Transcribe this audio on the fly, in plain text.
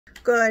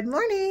Good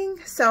morning.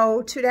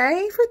 So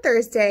today for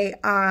Thursday,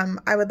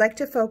 I would like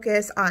to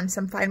focus on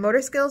some fine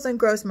motor skills and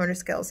gross motor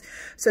skills.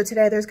 So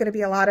today there's going to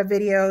be a lot of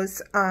videos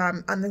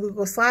on the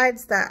Google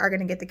Slides that are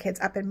going to get the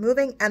kids up and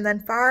moving. And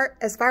then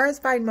as far as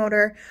fine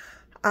motor,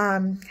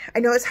 I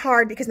know it's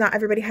hard because not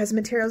everybody has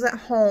materials at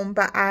home,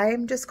 but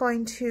I'm just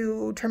going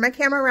to turn my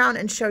camera around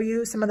and show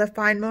you some of the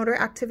fine motor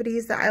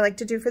activities that I like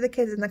to do for the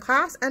kids in the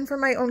class and for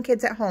my own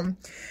kids at home.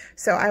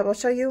 So I will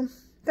show you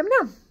them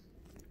now.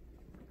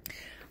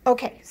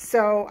 Okay,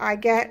 so I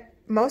get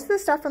most of the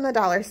stuff from the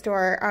dollar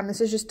store. This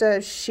is just a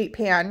sheet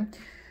pan.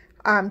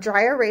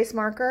 Dry erase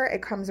marker,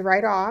 it comes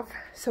right off.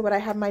 So what I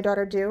have my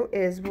daughter do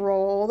is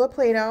roll the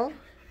Play-Doh,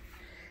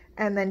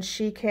 and then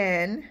she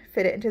can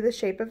fit it into the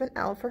shape of an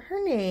L for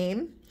her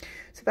name.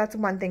 So that's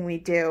one thing we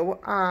do.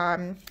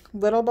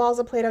 Little balls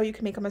of Play-Doh, you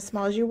can make them as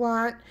small as you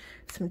want.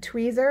 Some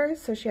tweezers,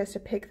 so she has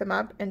to pick them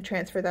up and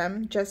transfer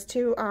them just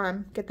to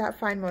get that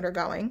fine motor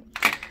going.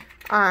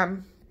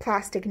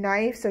 Plastic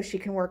knife so she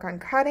can work on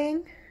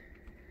cutting.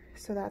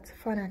 So that's a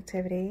fun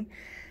activity.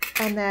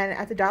 And then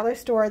at the dollar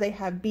store, they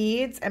have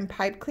beads and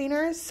pipe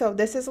cleaners. So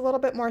this is a little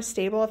bit more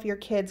stable if your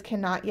kids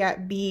cannot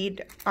yet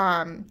bead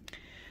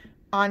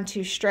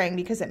onto string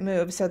because it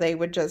moves. So they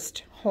would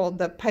just hold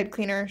the pipe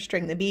cleaner,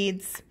 string the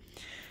beads.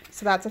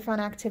 So that's a fun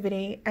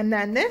activity. And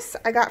then this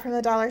I got from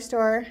the dollar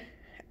store,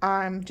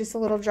 just a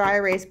little dry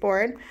erase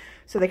board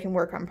so they can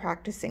work on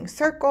practicing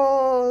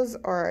circles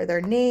or their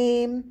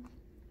name,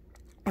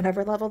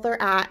 whatever level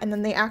they're at. And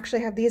then they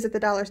actually have these at the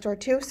dollar store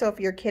too. So if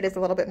your kid is a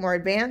little bit more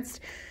advanced,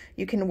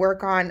 you can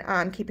work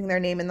on keeping their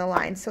name in the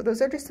line. So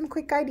those are just some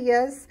quick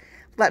ideas.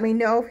 Let me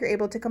know if you're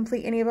able to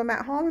complete any of them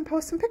at home and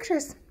post some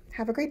pictures.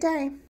 Have a great day.